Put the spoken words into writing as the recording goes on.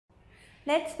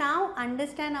Let's now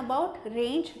understand about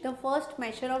range, the first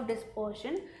measure of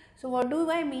dispersion. So what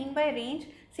do I mean by range?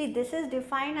 See, this is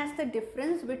defined as the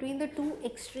difference between the two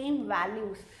extreme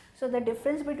values. So the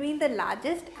difference between the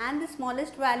largest and the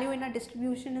smallest value in a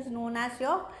distribution is known as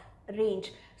your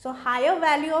range. So higher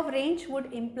value of range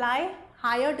would imply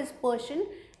higher dispersion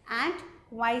and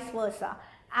vice versa.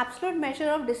 Absolute measure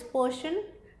of dispersion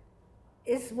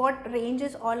is what range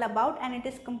is all about, and it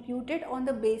is computed on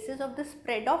the basis of the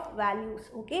spread of values.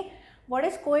 Okay, what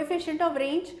is coefficient of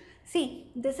range? See,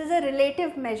 this is a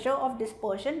relative measure of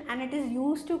dispersion and it is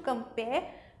used to compare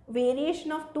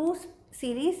variation of two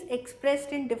series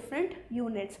expressed in different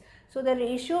units. So the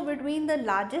ratio between the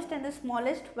largest and the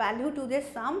smallest value to their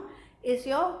sum is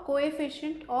your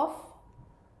coefficient of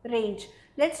range.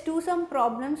 Let's do some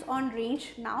problems on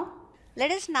range now.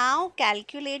 Let us now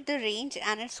calculate the range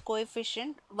and its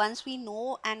coefficient. Once we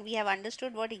know and we have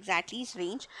understood what exactly is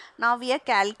range, now we are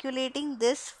calculating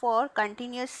this for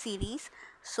continuous series.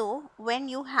 So when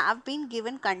you have been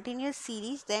given continuous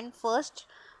series, then first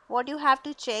what you have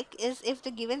to check is if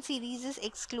the given series is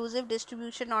exclusive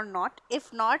distribution or not.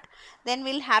 If not, then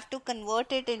we'll have to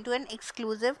convert it into an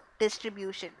exclusive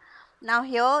distribution. Now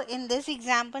here in this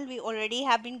example, we already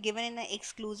have been given in an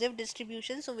exclusive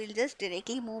distribution, so we'll just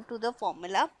directly move to the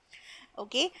formula.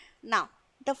 Okay, now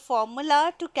the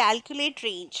formula to calculate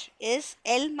range is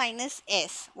L minus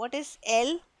S. What is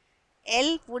L?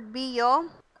 L would be your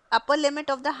upper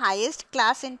limit of the highest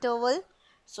class interval.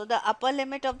 So the upper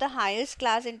limit of the highest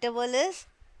class interval is,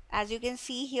 as you can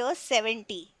see here,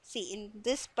 70. See, in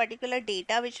this particular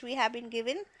data which we have been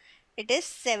given, it is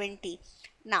 70.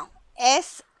 Now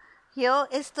S here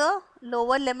is the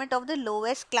lower limit of the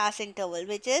lowest class interval,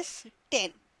 which is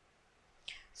 10.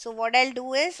 So what I'll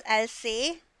do is I'll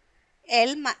say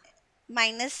L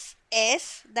minus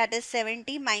S, that is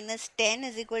 70, minus 10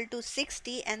 is equal to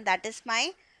 60, and that is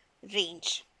my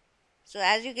range. So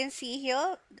as you can see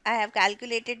here, I have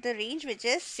calculated the range, which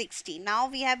is 60. Now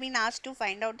we have been asked to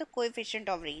find out the coefficient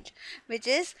of range, which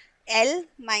is L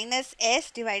minus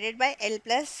S divided by L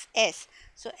plus S.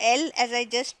 So L, as I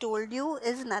just told you,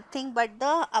 is nothing but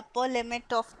the upper limit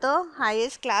of the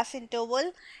highest class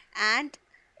interval, and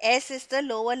S is the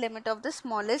lower limit of the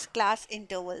smallest class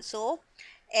interval. So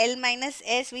L minus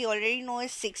S we already know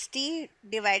is 60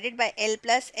 divided by L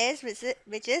plus S,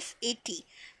 which is 80.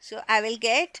 So I will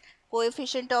get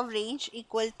coefficient of range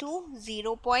equal to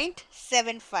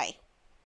 0.75.